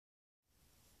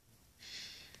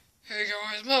Hey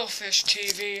guys, Millfish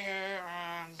TV here,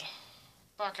 and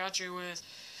back at you with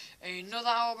another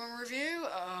album review.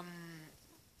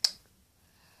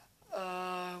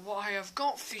 What I have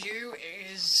got for you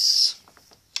is,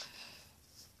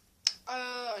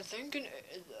 I think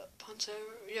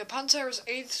Pantera's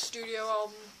 8th studio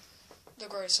album, The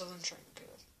Great Southern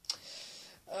TrendKill.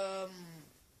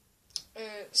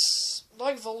 It's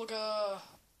like Vulgar.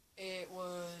 It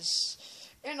was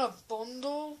in a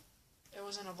bundle.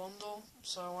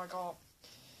 So I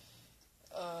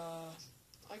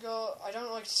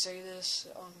don't like to say this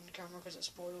on camera because it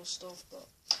spoils stuff, but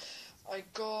I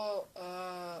got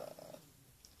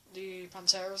the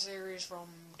Pantera series from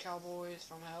Cowboys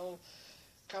from Hell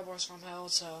to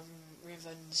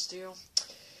Reinventing Steel.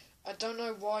 I don't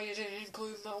know why you didn't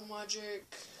include Metal Magic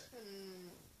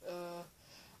and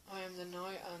I Am the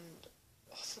Night, and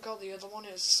I forgot the other one.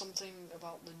 It's something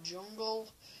about the jungle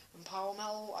and power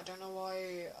metal. I don't know why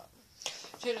it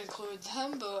didn't include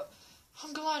them, but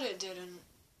I'm glad it didn't.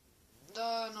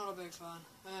 Not a big fan.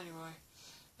 Anyway,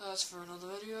 that's for another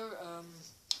video.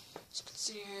 As you can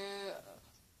see here,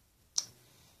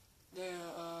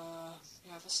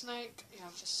 you have a snake. You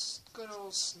have this good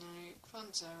old snake.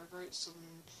 Pantera, Great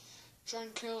Southern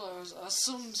TrendKill, as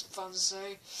some fans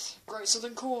say, Great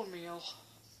Southern Cornmeal.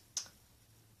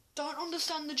 Don't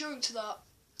understand the joke to that,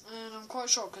 and I'm quite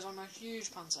shocked because I'm a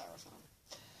huge Pantera fan.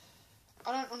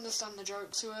 I don't understand the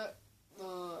joke to it,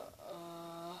 but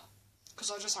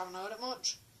because I just haven't heard it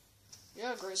much.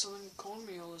 Yeah, Great Southern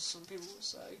Cornmeal, as some people would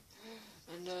say,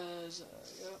 and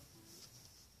yeah.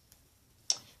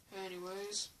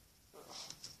 Anyways,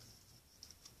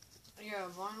 yeah,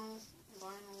 vinyl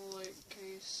like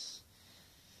case.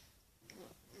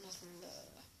 Nothing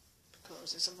there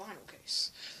because it's a vinyl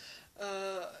case.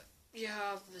 You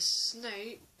have the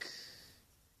snake,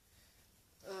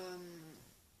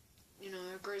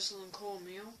 Great Southern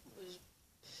Cornmeal,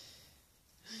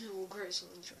 Great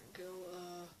Southern TrendKill.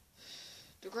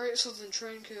 The Great Southern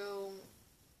TrendKill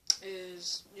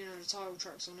is, the title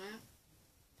track's on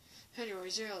there.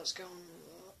 Anyways, yeah, let's go on with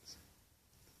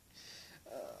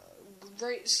that.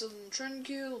 Great Southern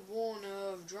TrendKill, Worn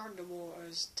Nerve, Drag the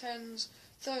Waters, Tens,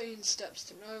 13 Steps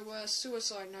to Nowhere,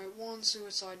 Suicide Note 1,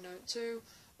 Suicide Note 2,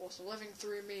 Also Living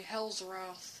Through Me, Hell's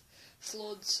Wrath,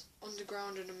 Floods,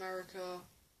 Underground in America,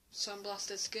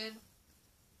 Sunblasted Skin,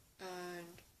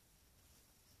 and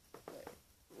wait,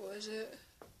 what is it?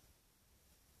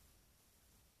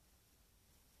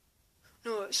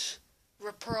 No, it's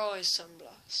Reprise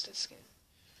Sunblasted Skin.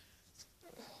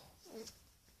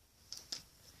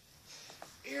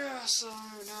 Yeah, so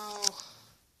now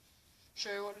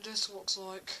show you what the disc looks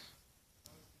like.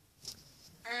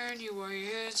 Anyway,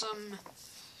 here's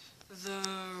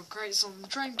the Great Southern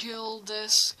TrendKill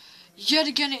disc. Yet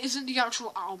again, it isn't the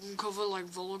actual album cover like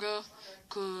Vulgar,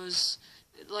 because,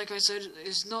 like I said,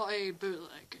 it's not a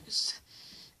bootleg.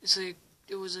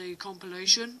 It was a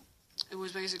compilation. It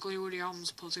was basically all the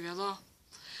albums put together.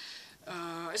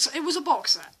 It was a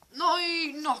box set, not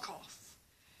a knockoff.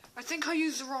 I think I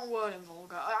used the wrong word in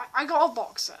Vulgar. I got a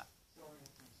box set.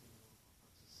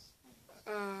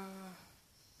 Well,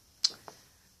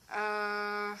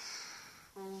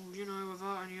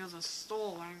 without any other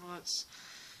stalling, let's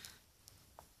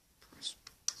press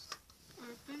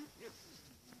open. Yep.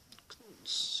 Can't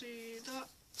see that.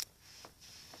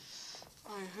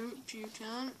 I hope you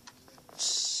can.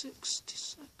 60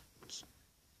 seconds.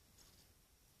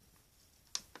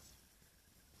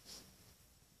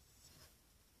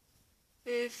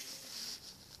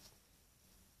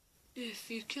 If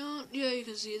you can't, yeah, you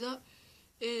can see that.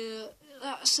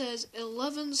 That says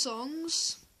 11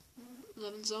 songs,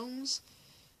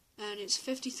 and it's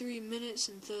 53 minutes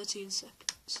and 13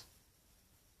 seconds.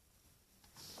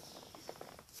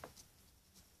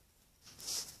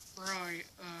 Right,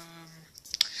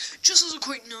 just as a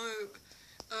quick note,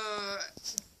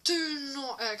 do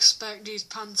not expect these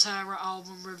Pantera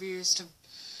album reviews to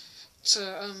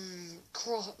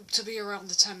be around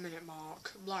the 10-minute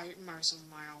mark, like most of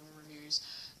my album reviews.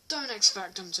 Don't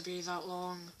expect them to be that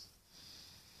long,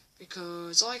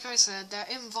 because, like I said, they're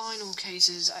in vinyl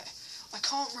cases. I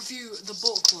can't review the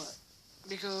booklet,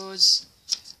 because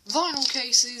vinyl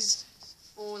cases,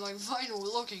 or like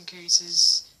vinyl-looking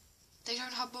cases, they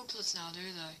don't have booklets now, do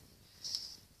they?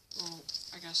 Well,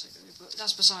 I guess they do, but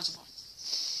that's besides the point.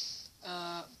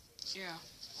 Yeah,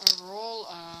 overall,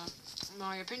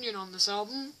 my opinion on this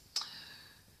album,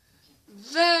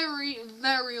 very,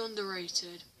 very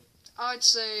underrated. I'd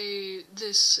say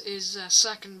this is their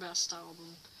second best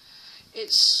album.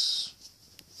 It's...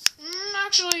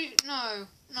 actually, no,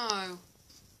 I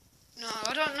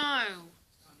don't know.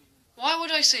 Why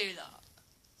would I say that?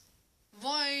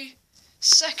 Why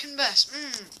second best?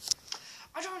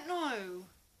 I don't know.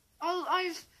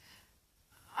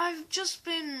 I've just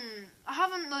been. I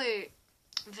haven't like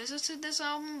visited this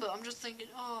album, but I'm just thinking,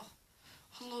 oh,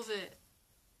 I love it.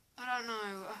 I don't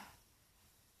know.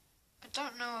 I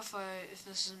don't know if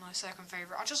this is my second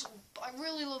favorite. I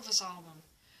really love this album.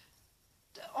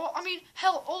 Oh, I mean,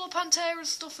 hell, all the Pantera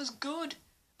stuff is good,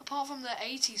 apart from the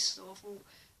 80s stuff. Well,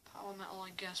 power metal, I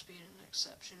guess, being an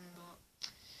exception, but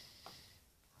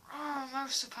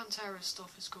most of Pantera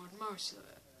stuff is good. Most of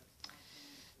it.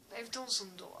 They've done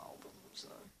some dull albums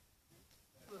though.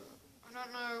 But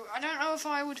I don't know if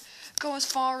I would go as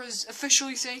far as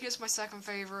officially saying it's my second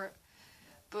favorite.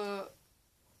 But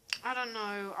I don't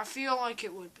know. I feel like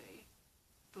it would be,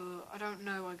 but I don't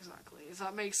know exactly. If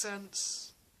that makes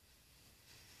sense.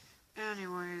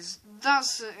 Anyways,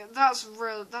 that's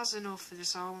enough for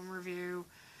this album review.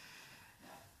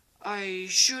 I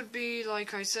should be,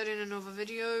 like I said in another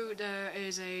video, there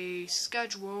is a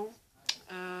schedule,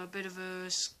 a bit of a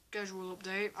schedule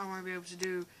update. I won't be able to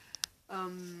do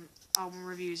album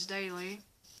reviews daily.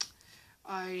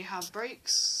 I have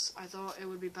breaks. I thought it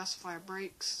would be best if I had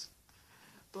breaks.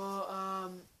 But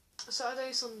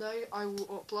Saturday, Sunday I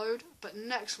will upload, but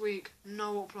next week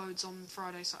no uploads on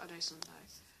Friday, Saturday, Sunday.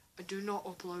 I do not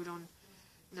upload on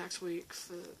next week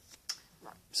for...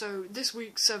 Right, so this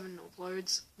week 7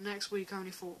 uploads, next week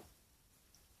only 4.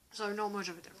 So not much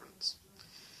of a difference.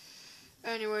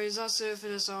 Anyways, that's it for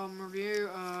this album review,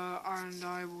 and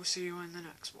I will see you in the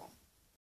next one.